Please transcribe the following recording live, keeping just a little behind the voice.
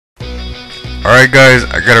Alright guys,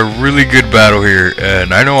 I got a really good battle here,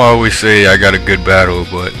 and I know I always say I got a good battle,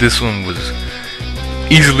 but this one was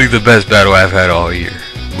easily the best battle I've had all year.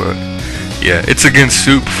 But yeah, it's against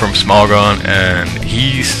Supe from Smalgon, and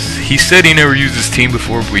he said he never used this team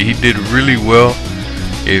before, but he did really well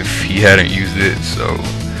if he hadn't used it. So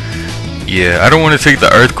yeah, I don't want to take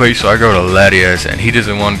the Earthquake, so I go to Latias, and he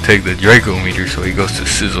doesn't want to take the Draco meter, so he goes to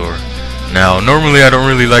Scizor. Now, normally I don't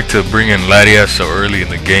really like to bring in Latias so early in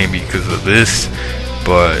the game because of this,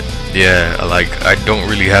 but yeah, I don't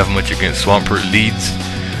really have much against Swampert leads.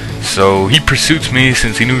 So he pursues me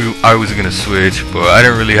since he knew I was gonna switch, but I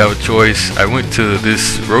didn't really have a choice. I went to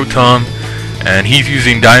this Rotom, and he's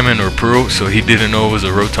using Diamond or Pearl, so he didn't know it was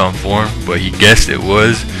a Rotom form, but he guessed it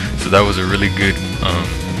was, so that was a really good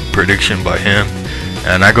prediction by him.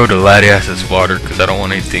 And I go to Latias as fodder because I don't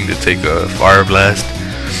want anything to take a Fire Blast.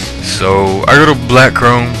 So I go to Black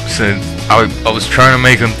Chrome since I was trying to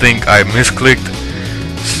make him think I misclicked.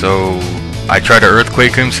 So I try to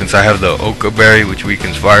Earthquake him since I have the Oka Berry, which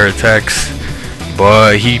weakens fire attacks.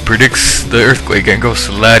 But he predicts the Earthquake and goes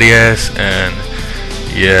to Latias, and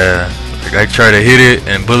yeah, I try to hit it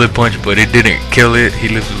and Bullet Punch, but it didn't kill it. He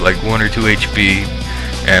lives with like 1 or 2 HP.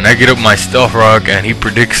 And I get up my Stealth Rock, and he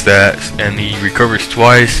predicts that, and he recovers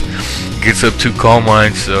twice. Gets up 2 Calm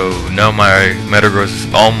Mind, so now my Metagross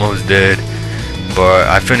is almost dead, but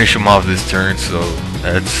I finish him off this turn, so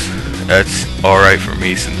that's alright for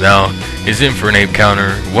me. Since now his Infernape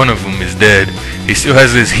counter, one of them is dead. He still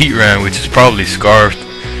has his Heatran, which is probably Scarfed,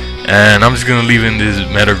 and I'm just gonna leave in this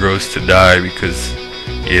Metagross to die because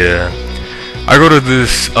yeah. I go to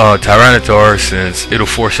this Tyranitar since it'll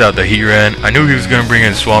force out the Heatran. I knew he was gonna bring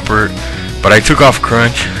in Swampert, but I took off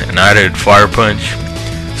Crunch and I added Fire Punch.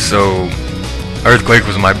 So Earthquake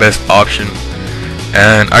was my best option,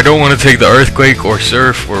 and I don't want to take the Earthquake or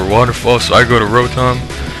Surf or Waterfall, so I go to Rotom,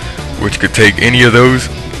 which could take any of those,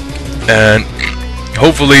 and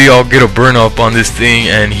hopefully I'll get a burn up on this thing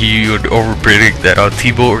and he would over predict that I'll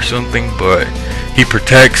T-Bolt or something, but he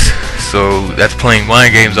protects, so that's playing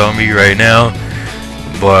mind games on me right now.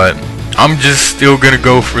 But I'm just still gonna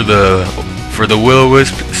go for the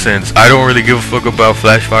Will-O-Wisp since I don't really give a fuck about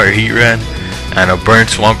Flash Fire Heatran, and a burnt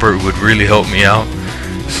Swampert would really help me out.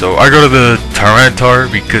 So I go to the Tyranitar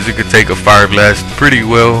because it could take a Fire Blast pretty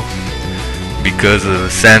well because of the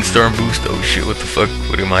Sandstorm boost. Oh shit, what the fuck?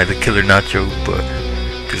 What am I, the Killer Nacho? But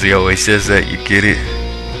because he always says that, you get it.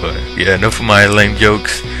 But yeah, enough of my lame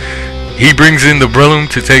jokes. He brings in the Breloom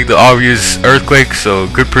to take the obvious Earthquake, so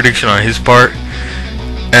good prediction on his part.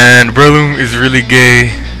 And Breloom is really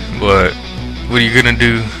gay, but what are you gonna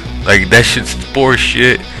do? Like, that shit's Spore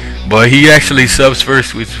shit. But he actually subs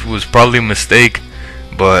first, which was probably a mistake.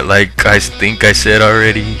 But like I think I said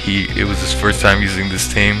already, it was his first time using this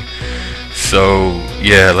team. So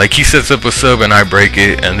yeah, like he sets up a sub and I break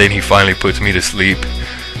it, and then he finally puts me to sleep.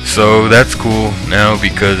 So that's cool now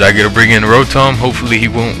because I get to bring in Rotom. Hopefully he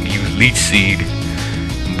won't use Leech Seed.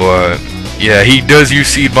 But yeah, he does use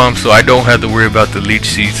Seed Bomb, so I don't have to worry about the Leech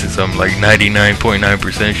Seed since I'm like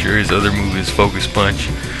 99.9% sure his other move is Focus Punch.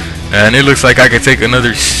 And it looks like I could take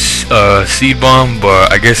another Seed Bomb,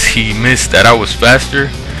 but I guess he missed that I was faster.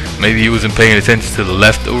 Maybe he wasn't paying attention to the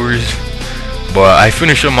leftovers. But I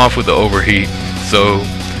finish him off with the Overheat. So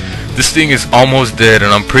this thing is almost dead,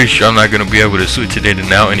 and I'm pretty sure I'm not going to be able to switch it in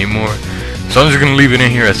and out anymore. So I'm just going to leave it in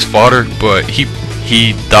here as fodder, but he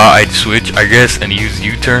thought I'd switch, I guess, and he used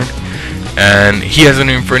U-turn. And he has an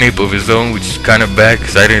Infernape of his own, which is kind of bad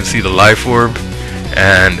because I didn't see the Life Orb.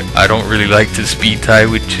 And I don't really like to speed tie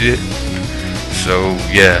with shit. So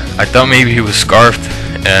yeah, I thought maybe he was Scarfed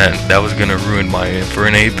and that was gonna ruin my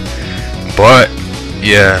Infernape. But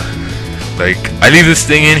yeah, like I leave this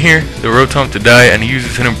thing in here, the Rotom, to die, and he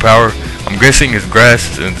uses Hidden Power. I'm guessing it's Grass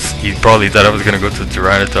since he probably thought I was gonna go to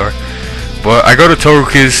Tyranitar. But I go to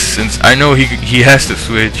Togekiss since I know he has to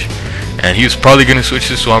switch, and he was probably gonna switch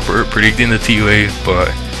to Swampert, predicting the T-Wave, but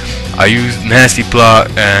I used Nasty Plot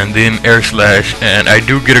and then Air Slash, and I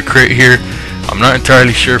do get a crit here. I'm not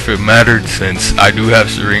entirely sure if it mattered since I do have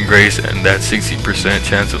Serene Grace and that 60%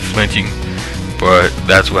 chance of flinching, but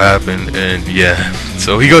that's what happened. And yeah,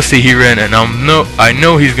 so he goes to Heatran, and I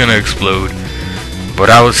know he's gonna explode, but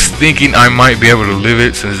I was thinking I might be able to live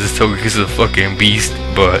it since this Togekiss is a fucking beast,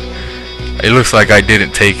 but it looks like I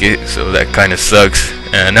didn't take it, so that kind of sucks.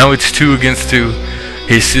 And now it's 2 against 2.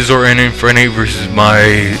 His Scizor and Infernape versus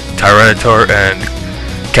my Tyranitar and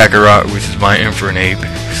Kakarot, which is my Infernape.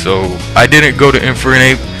 So I didn't go to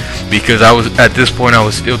Infernape because at this point I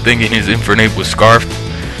was still thinking his Infernape was Scarfed,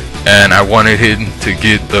 and I wanted him to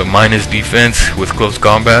get the minus defense with close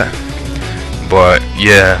combat. But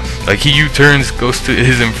yeah, like he U-turns, goes to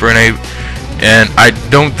his Infernape, And I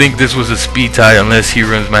don't think this was a speed tie unless he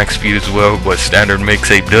runs max speed as well, but standard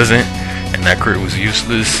mixtape doesn't, and that crit was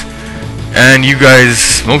useless. And you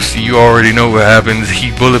guys, most of you already know what happens.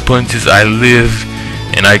 He bullet punches, I live,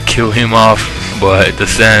 and I kill him off, but the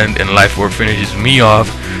sand and life orb finishes me off.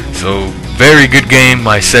 So very good game,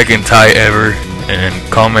 my second tie ever, and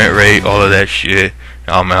comment, rate, all of that shit.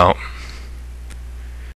 I'm out.